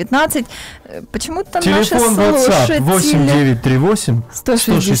 200-25-19. Почему-то наши телефон слушатели... WhatsApp 8938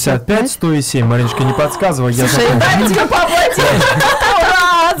 165 107. Мариночка, не подсказывай, я Слушай, дай тебе поаплодировать.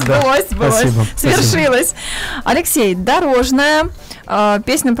 Ура, сбылось, свершилось. Алексей, дорожная,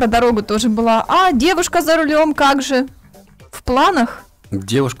 песня про дорогу тоже была. А девушка за рулем, как же? В планах?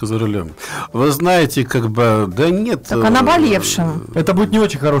 Девушка за рулем. Вы знаете, как бы, да нет. Так она болевшим. Это будет не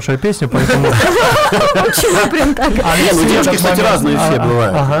очень хорошая песня, поэтому... Почему прям так? Ну, девушки, кстати, разные все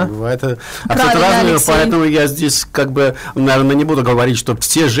бывают. Бывают абсолютно разные, поэтому я здесь, как бы, наверное, не буду говорить, что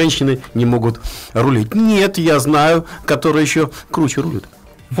все женщины не могут рулить. Нет, я знаю, которые еще круче рулят.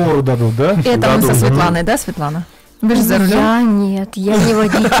 Фору дадут, да? Это мы со Светланой, да, Светлана? Вы же за рулем? Я нет, я не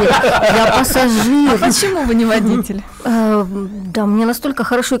водитель, я пассажир. А почему вы не водитель? Да, мне настолько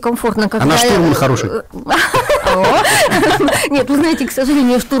хорошо и комфортно, когда... Она штурман хороший. Нет, вы знаете, к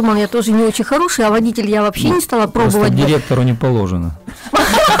сожалению, штурман я тоже не очень хороший, а водитель я вообще не стала пробовать. Просто директору не положено.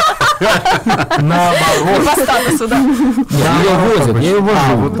 Наоборот. По статусу, да. Ее возят, я ее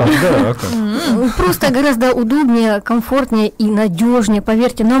вожу. Вот так, да. Просто гораздо удобнее, комфортнее и надежнее.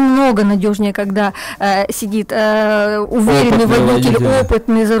 Поверьте, намного надежнее, когда сидит уверенный водитель,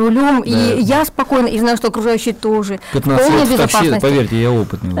 опытный за рулем. И я спокойно, и знаю, что окружающие тоже. 15 Полная лет в такси, безопасность. поверьте, я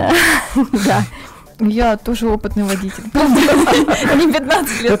опытный. Да. Я тоже опытный водитель. Не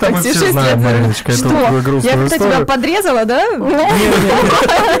 15 лет, Это мы такси, все 6 знаем, лет. Мариночка, эту Что? грустную Я, кстати, тебя историю. подрезала, да?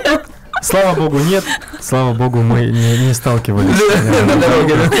 Слава богу, нет. Слава богу, мы не сталкивались. На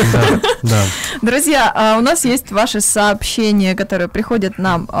дороге. Да. Друзья, у нас есть ваши сообщения, которые приходят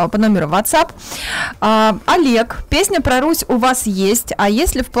нам по номеру WhatsApp. Олег, песня про Русь у вас есть, а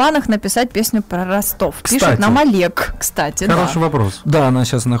есть ли в планах написать песню про Ростов? Пишет Кстати. нам Олег, кстати. Хороший вопрос. Да, она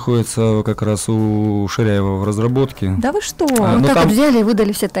сейчас находится как раз у Ширяева в разработке. Да вы что? Ну, Вот так там- вот взяли и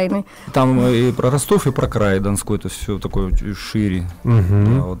выдали все тайны. Там и про Ростов, и про край Донской, это все такое шире.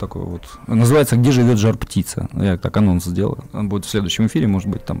 Да, вот такое вот. Называется «Где живет жар-птица». Я так анонс сделал. Он будет в следующем эфире, может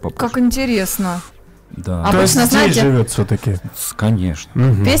быть, там попозже. Как интересно. Да. А То есть обычно, здесь знаете, живет все-таки.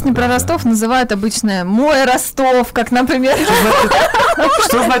 Конечно. песни про Ростов называют обычно «Мой Ростов», как, например...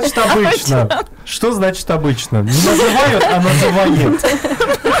 Что значит обычно? Что значит обычно? Не называют, а называют.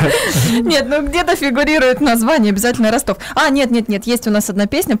 Нет, ну где-то фигурирует название обязательно Ростов. А, нет, есть у нас одна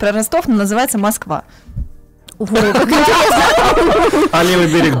песня про Ростов, но называется «Москва». Ого, как интересно. А левый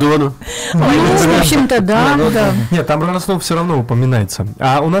берег Дона. Ну, в общем-то, да. Нет, там Ростов все равно упоминается.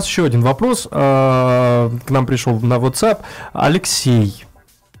 А у нас еще один вопрос к нам пришел на WhatsApp. Алексей,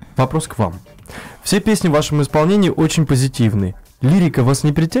 вопрос к вам. Все песни в вашем исполнении очень позитивны. Лирика вас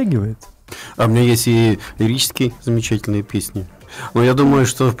не притягивает? А у меня есть и лирические замечательные песни. Но я думаю,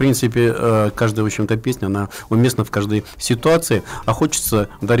 что, в принципе, каждая, в общем-то, песня, она уместна в каждой ситуации, а хочется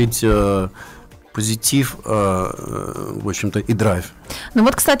дарить позитив, в общем-то, и драйв. Ну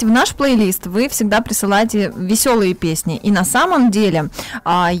вот, кстати, в наш плейлист вы всегда присылаете веселые песни. И на самом деле,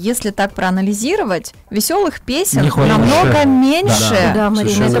 если так проанализировать, веселых песен Не хватает. намного меньше. Да,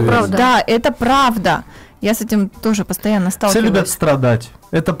 Марина, это правда. Да, это правда. Я с этим тоже постоянно Все сталкиваюсь. любят страдать.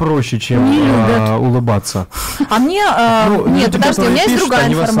 Это проще, чем улыбаться. А мне... нет, подожди, у меня есть другая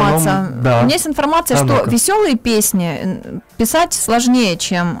информация. У меня есть информация, что веселые песни писать сложнее,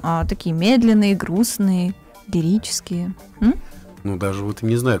 чем такие медленные, грустные, лирические. Ну, даже вот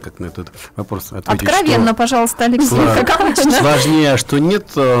не знаю, как на этот вопрос ответить. Откровенно, пожалуйста, Алексей, как обычно. Сложнее, что нет.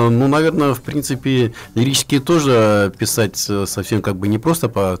 Ну, наверное, в принципе, лирические тоже писать совсем как бы непросто,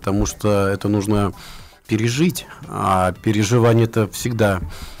 потому что это нужно пережить. А переживание это всегда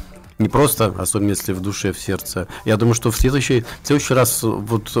непросто, особенно если в душе, в сердце. Я думаю, что в следующий раз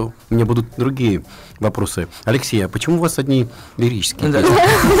вот у меня будут другие вопросы. Алексей, а почему у вас одни лирические?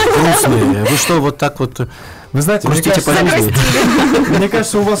 Грустные. Вы что, вот так вот... Вы знаете, мне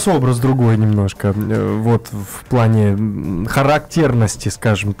кажется, у вас образ другой немножко, вот в плане характерности,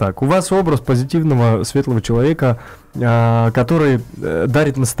 скажем так. У вас образ позитивного, светлого человека, который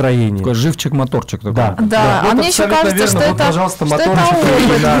дарит настроение. Такой живчик-моторчик такой. Да. А мне еще кажется, что это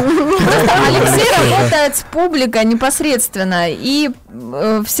Алексей работает с публикой непосредственно и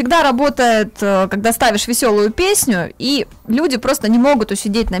всегда работает, когда ставишь веселую песню, и люди просто не могут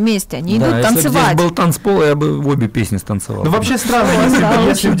усидеть на месте, они идут танцевать. Если бы был танцпол, я бы в обе песни станцевал. Ну вообще странно,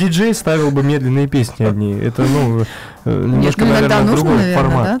 если бы диджей ставил бы медленные песни одни, это немножко, наверное, другой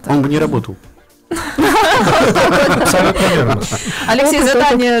формат. Он бы не работал. Абсолютно верно. Алексей,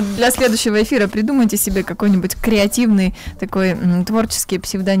 задание для следующего эфира. Придумайте себе какой-нибудь креативный такой творческий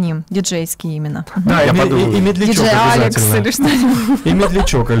псевдоним, диджейский именно. Да, и медлячок обязательно. Или что-нибудь. И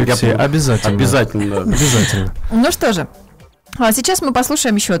медлячок, Алексей, обязательно. Обязательно. Ну что же, сейчас мы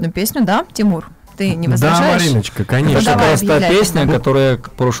послушаем еще одну песню, да, Тимур? Ты не возражаешь? Да, Мариночка, конечно. Это просто песня, которая в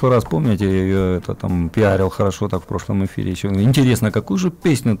прошлый раз, помните, я ее там пиарил хорошо так в прошлом эфире. Еще. Интересно, какую же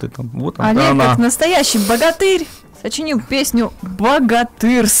песню ты там? Вот Олег, как настоящий богатырь, сочинил песню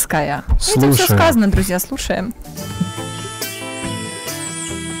 «Богатырская». Этим все сказано, друзья, слушаем.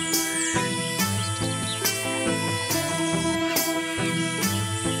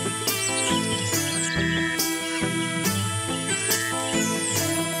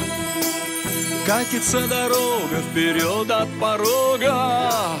 Катится дорога вперед от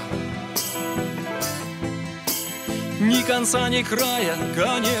порога, ни конца, ни края,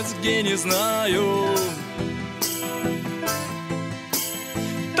 конец где не знаю.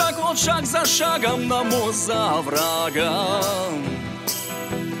 Так вот шаг за шагом на мост за оврагом,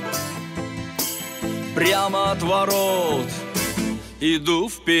 прямо от ворот иду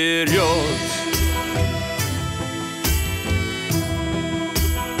вперед.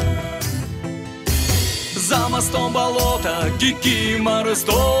 За мостом болота кикиморы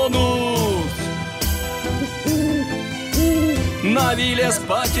стонут, на виле с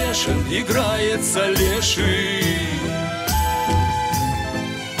потешен играется леший.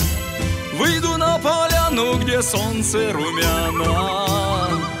 Выйду на поляну, где солнце румяно.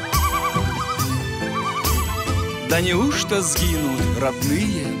 Да неужто сгинут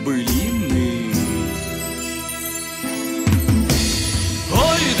родные былины?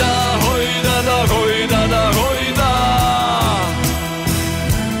 Ой да, ой да, да, ой да, да, ой да.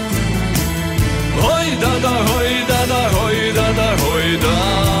 Ой да, да, ой да, да, ой да, да, ой да.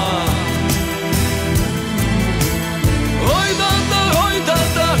 Ой да, да, ой да,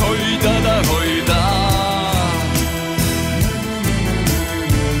 да, ой да, да, ой да.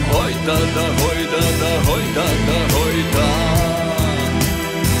 Ой да, да, ой да, да, ой да, да, ой да.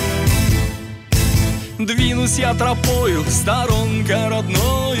 Двинусь я тропою, сторонка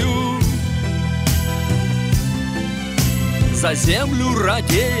родною, за землю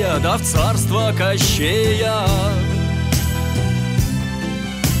радея, да в царство Кощея.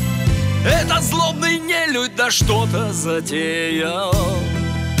 Этот злобный нелюдь да что-то затеял.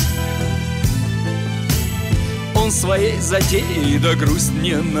 Он своей затеей да грусть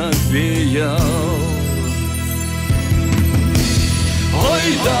не навеял.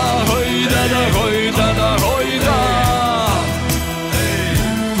 Ой да, ой да, да, ой да, да, ой да.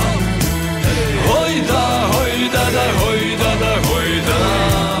 Ой да, ой да, да, ой да, да, ой да.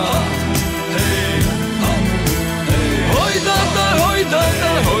 Ой да, да, ой да,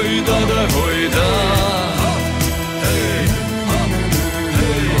 да, ой да, да, ой да.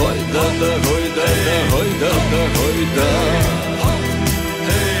 Ой да, да, ой да, да, ой да, да, ой да.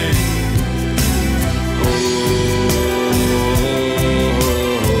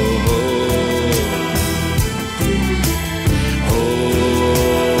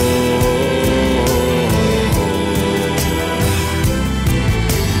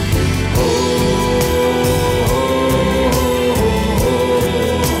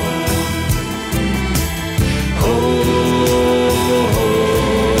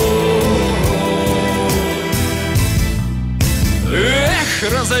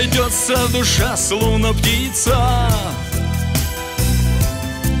 Бьется душа, словно птица,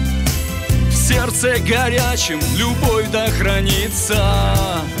 в сердце горячем любовь да хранится.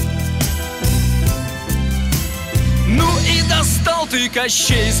 Ну и достал ты,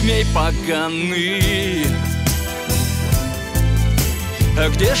 Кощей, змей поганый. А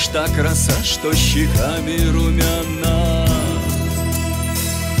где ж та краса, что щеками румяна?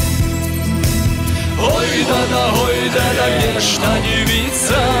 Ой да, где ж та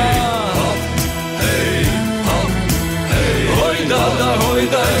девица? Ой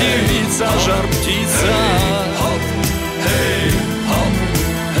да, девица, жар птица.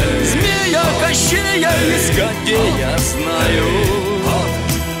 Змея Кощея искать, где я знаю.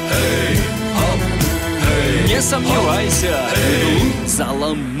 Не сомневайся, иду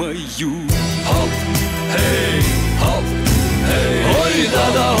заломаю. Ой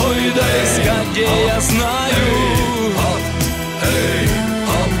да, искать, где я знаю.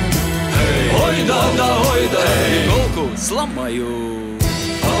 Ой да, иголку сломаю.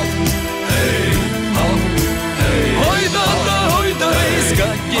 Ой да,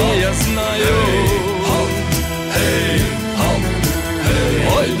 искать, где я знаю.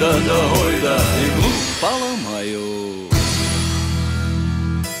 Ой да, иглу поломаю.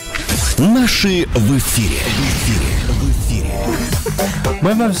 Наши в эфире.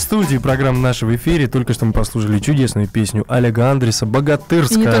 Мы вновь в студии, программа «Наши в эфире». Только что мы послушали чудесную песню Олега Андреса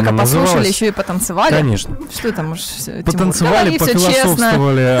 «Богатырская». И не только она послушали, называлась. еще и потанцевали. Конечно. Что там уж, Потанцевали,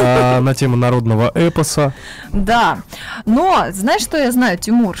 пофилософствовали на тему народного эпоса. Да, но знаешь, что я знаю,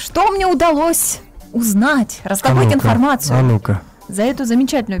 Тимур? Что мне удалось узнать, раздобыть информацию? А ну-ка. За эту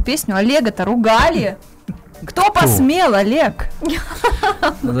замечательную песню Олега-то ругали. Кто посмел, Олег?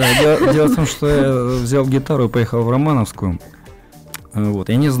 Да, дело в том, что я взял гитару и поехал в Романовскую. Вот.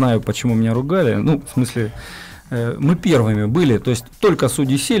 Я не знаю, почему меня ругали. Ну, в смысле, мы первыми были, то есть только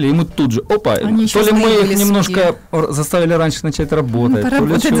судьи сели, и мы тут же, опа, то ли мы их немножко заставили раньше начать работать, то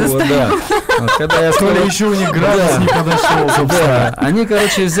ли чего, да. Когда я то ли еще у них градус не подошел. Да, они,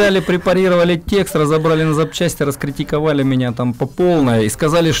 короче, взяли, препарировали текст, разобрали на запчасти, раскритиковали меня там по полной и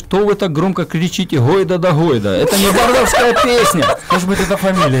сказали, что вы так громко кричите «Гойда да Гойда». Это не бардовская песня. Может быть, это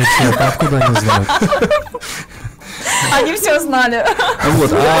фамилия чья-то, откуда они знают? Они все знали.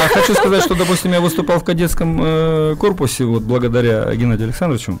 Вот. А хочу сказать, что, допустим, я выступал в кадетском корпусе, вот благодаря Геннадию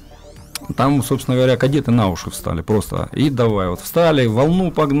Александровичу. Там, собственно говоря, кадеты на уши встали просто. И давай, вот встали,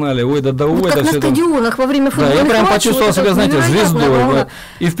 волну погнали, ой да ой. Вот как на стадионах во время футбольных матчей. Да, я прям почувствовал себя, знаете, звездой. Волна.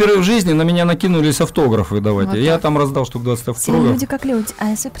 И впервые в жизни на меня накинулись автографы давать. Вот я там раздал штук 20 автографов. Все люди как люди, а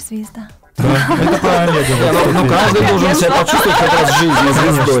я суперзвезда. Да, это про Олега. Ну, каждый должен себя почувствовать как раз в жизни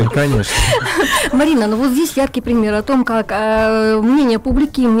звездой. Конечно. Марина, ну вот здесь яркий пример о том, как мнение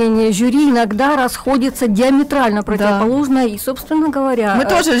публики, мнение жюри иногда расходятся диаметрально противоположно. И, собственно говоря, мы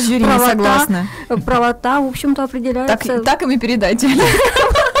тоже с жюри не согласны. Правота, в общем-то, определяется. Так им и передайте.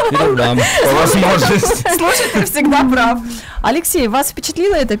 Передам, по возможности. Слушай, ты всегда прав. Алексей, вас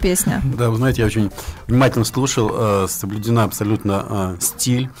впечатлила эта песня? Да, вы знаете, я очень внимательно слушал, соблюдена абсолютно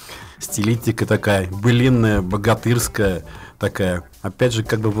стилистика такая, былинная, богатырская такая. Опять же,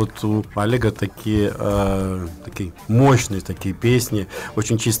 как бы вот у Олега такие мощные такие песни,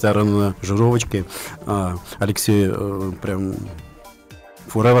 очень чистая аранжировочка. Алексей прям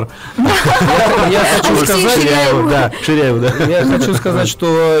forever. Я хочу сказать, Ширяева, да. Я хочу сказать,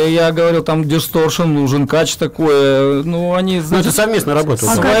 что я говорил, там дисторшн нужен, кач такое. Ну, они, значит, это совместная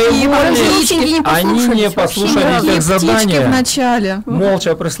работа. Они не послушали тех задания. Вначале.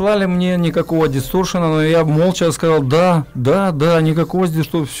 Молча прислали мне, никакого дисторшена, но я молча сказал, да, никакого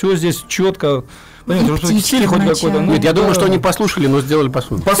дисторшена, все здесь четко. Понятно, что стиль хоть какой-то. Нет, я думаю, что они послушали, но сделали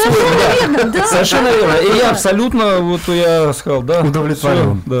по-своему. Да. Совершенно верно. И я абсолютно, вот я сказал, да.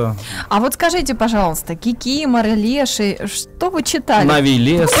 Удовлетворен. Да. А вот скажите, пожалуйста, Кикиморы, Леший, что вы читали?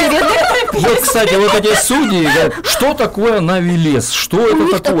 Навилес. Вот, кстати, вот эти судьи говорят, что такое навилес? Что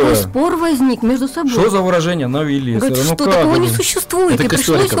это такое? Такой спор возник между собой. Что за выражение навилес? Говорит, что такого не существует. И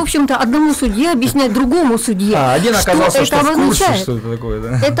пришлось, в общем-то, одному судье объяснять другому судье. Один оказался, что в курсе, что это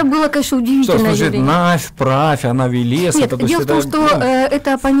такое. Это было, конечно, удивительно. Навь, правь, она велес. Нет, дело в том, что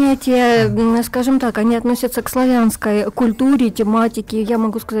это понятие, скажем так, они относятся к славянской культуре, тематике. Я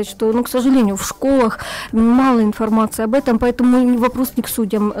могу сказать, что, к сожалению, в школах мало информации об этом, поэтому вопрос не к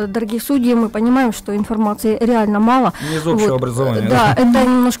судьям. Дорогие судьи, мы понимаем, что информации реально мало. Не из общего образования. Да, это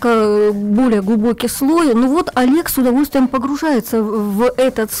немножко более глубокий слой. Но вот Олег с удовольствием погружается в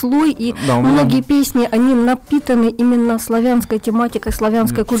этот слой, и многие песни, они напитаны именно славянской тематикой,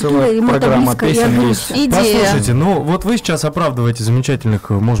 славянской культурой, ему это близко. Послушайте, вот вы сейчас оправдываете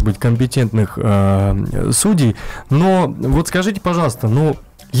замечательных, может быть, компетентных судей, но вот скажите, пожалуйста,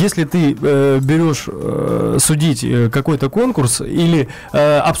 если ты берешь судить какой-то конкурс или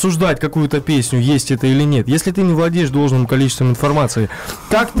обсуждать какую-то песню, есть это или нет, если ты не владеешь должным количеством информации,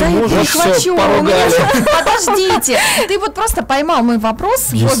 как ты можешь... Подождите, ты вот просто поймал мой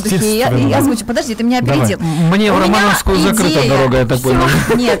вопрос в воздухе, я озвучу. Подожди, ты меня опередил. Мне в Романовскую закрыта дорога, я так понял.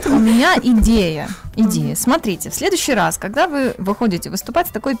 Нет, у меня идея. Смотрите, в следующий раз, когда вы выходите выступать с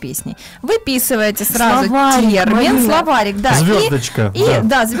такой песней, выписываете сразу термин, словарик, да, звездочка,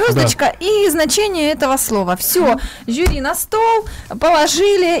 звездочка и значение этого слова. Все, жюри на стол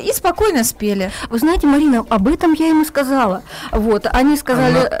положили и спокойно спели. Вы знаете, Марина, об этом я им и сказала. Вот, они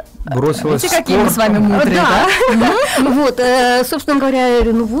сказали... Бросилась. Видите, какие мы с вами мудрые, да? Вот, собственно говоря, я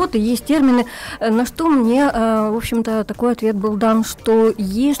говорю, есть термины, на что мне, в общем-то, такой ответ был дан, что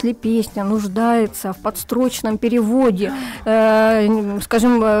если песня нуждается в подстрочном переводе,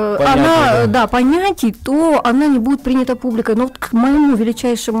 скажем, понятий, то она не будет принята публикой. Но вот к моему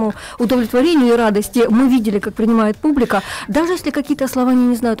величайшему удовлетворению и радости мы видели, как принимает публика. Даже если какие-то слова они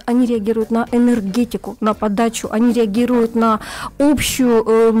не знают, они реагируют на энергетику, на подачу, они реагируют на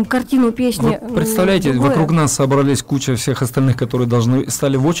общую картину песни. Вы представляете, вокруг нас собрались куча всех остальных, которые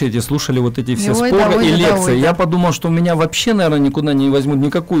стали в очередь и слушали вот эти все споры и лекции. Я подумал, что меня вообще, наверное, никуда не возьмут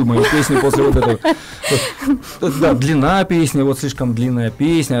никакую мою песню после вот этого. Да, длина песни, вот слишком длинная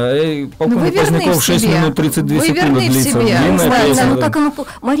песня. Полковник Поздняков 6 минут 32 секунды длится. Длинная песня.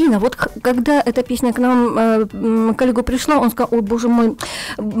 Марина, вот когда эта песня к нам, коллегу пришла, он сказал: ой, боже мой,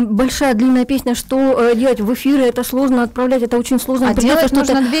 большая длинная песня, что делать в эфире, это сложно отправлять, это очень сложно. А делать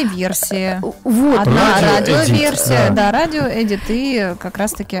нужно две версии. Вот. Одна радиоверсия, да, радиоэдит и как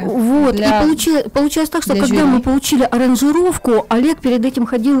раз-таки. Вот, и получилось так, что когда мы получили аранжировку, Олег перед этим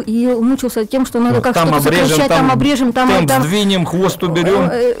ходил и мучился тем, что надо как что-то сокращать, там обрежем, там сдвинем, хвост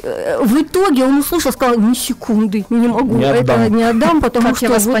уберем. В итоге он услышал, сказал: ни секунды, не могу, это не отдам, потому как что...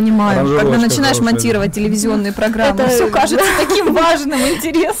 я вас понимаю, когда начинаешь монтировать телевизионные программы, все кажется таким важным,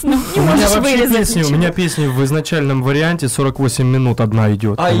 интересным, не можешь вырезать. У меня песня в изначальном варианте 48 минут одна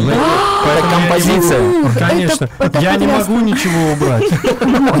идет. Композиция. Конечно. Я не могу ничего убрать.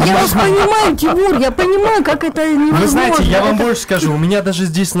 Я вас понимаю, Тимур, я понимаю, как это невозможно. Вы знаете, я вам больше скажу, у меня даже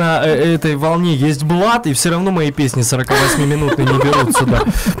здесь на этой волне есть блат, и все равно мои песни 48-минутные не берут сюда.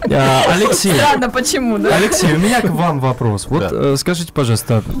 Алексей. Странно, почему, да? Алексей, у меня к вам вопрос. Вот скажите,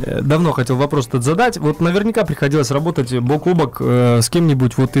 пожалуйста, давно хотел вопрос этот задать. Вот наверняка приходилось работать бок о бок с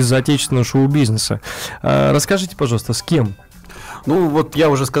кем-нибудь вот из отечественного шоу-бизнеса. Расскажите, пожалуйста, с кем? Ну, вот я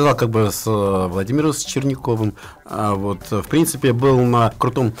уже сказал, как бы с Владимиром Черняковым. Вот, в принципе, был на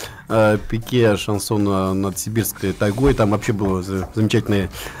крутом пике шансона над Сибирской тайгой. Там вообще был замечательный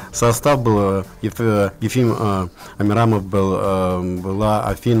состав. Был Ефим Амирамов, была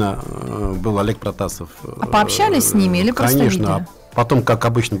Афина, был Олег Протасов. А пообщались с ними или просто видели? Конечно. Потом, как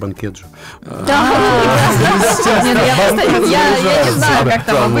обычный банкет же. Да, я не знаю, как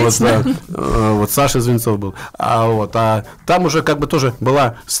там обычно. Вот Саша Звинцов был. А там уже как бы тоже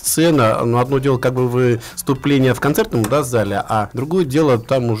была сцена, но одно дело как бы выступление в концертном, да, зале, а другое дело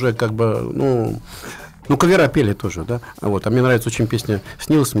там уже как бы, кавера пели тоже, да. Вот. А мне нравится очень песня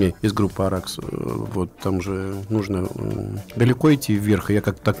 «Снилась мне» из группы «Аракс». Вот, там же нужно далеко идти вверх. И я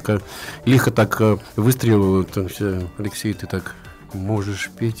как-то так лихо так выстрелил. Там все: Алексей, ты так можешь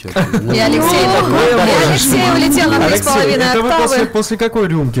петь. И Алексей улетел на 3,5 октавы. Это вы после какой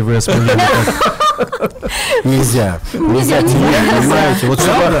рюмки вы спели? Нельзя, понимаете?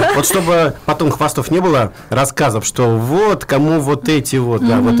 Вот чтобы потом хвастов не было, рассказов, что вот кому вот эти вот,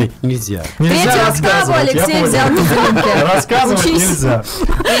 да, вот и нельзя. Третью октаву Алексей взял без рюмки. Рассказывать нельзя.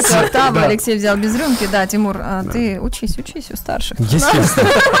 Третью октаву Алексей взял без рюмки. Да, Тимур, ты учись у старших. Естественно.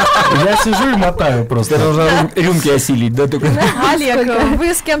 Я сижу и мотаю просто. Нужно рюмки осилить, да, только. Олег,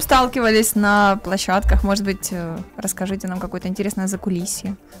 вы с кем сталкивались на площадках? Может быть, расскажите нам какое-то интересное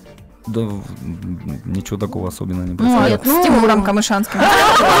закулисье. Да, ничего такого особенного не представляю. С Тимуром Камышанским.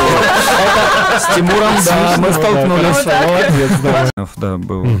 С Тимуром, да, мы столкнулись. Да,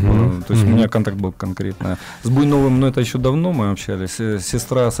 был. То есть у меня контакт был конкретно. С Буйновым, но это еще давно мы общались.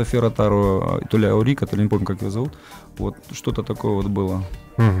 Сестра София Ротару, то ли Аурика, то ли не помню, как ее зовут. Вот что-то такое вот было.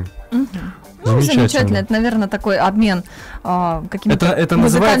 Замечательно. Это, наверное, такой обмен какими-то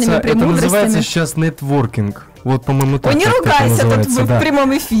музыкальными премудростями. Это называется сейчас нетворкинг. Вот, по-моему, так. Ой, не ругайся тут в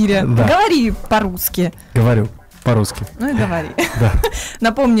прямом эфире. Да. Говори по-русски. Говорю по-русски. Ну и говори. Да.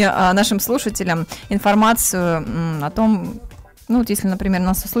 Напомню нашим слушателям информацию о том, Ну, вот если, например,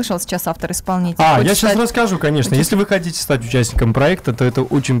 нас услышал сейчас автор-исполнитель. Я сейчас расскажу, конечно. Если вы хотите стать участником проекта, то это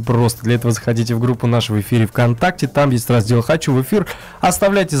очень просто. Для этого заходите в группу «Наши в эфире» ВКонтакте, там есть раздел «Хочу в эфир»,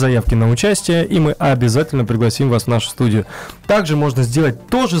 оставляйте заявки на участие, и мы обязательно пригласим вас в нашу студию. Также можно сделать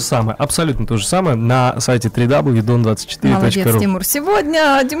то же самое, абсолютно то же самое, на сайте www.don24.ru. Молодец, Тимур.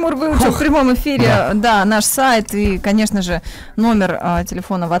 Сегодня Тимур выучил в прямом эфире, да, наш сайт и, конечно же, номер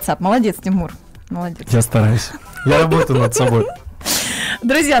телефона WhatsApp. Молодец, Тимур. Молодец. Я стараюсь. Я работаю над собой.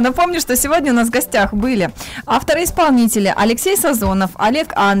 Друзья, напомню, что сегодня у нас в гостях были авторы-исполнители Алексей Сазонов, Олег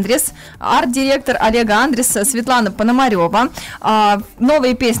Андрес, арт-директор Олега Андреса, Светлана Пономарева.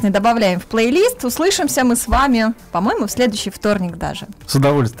 Новые песни добавляем в плейлист. Услышимся мы с вами, по-моему, в следующий вторник даже. С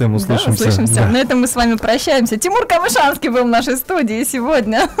удовольствием услышимся. Да, услышимся. Да. На этом мы с вами прощаемся. Тимур Камышанский был в нашей студии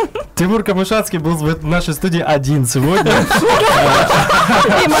сегодня. Тимур Камышанский был в нашей студии один сегодня.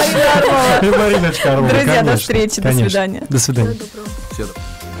 И Марина Орлова. И Мариночка Орлова. Друзья, до встречи, до свидания. До свидания. Всего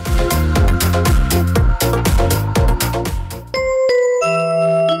доброго.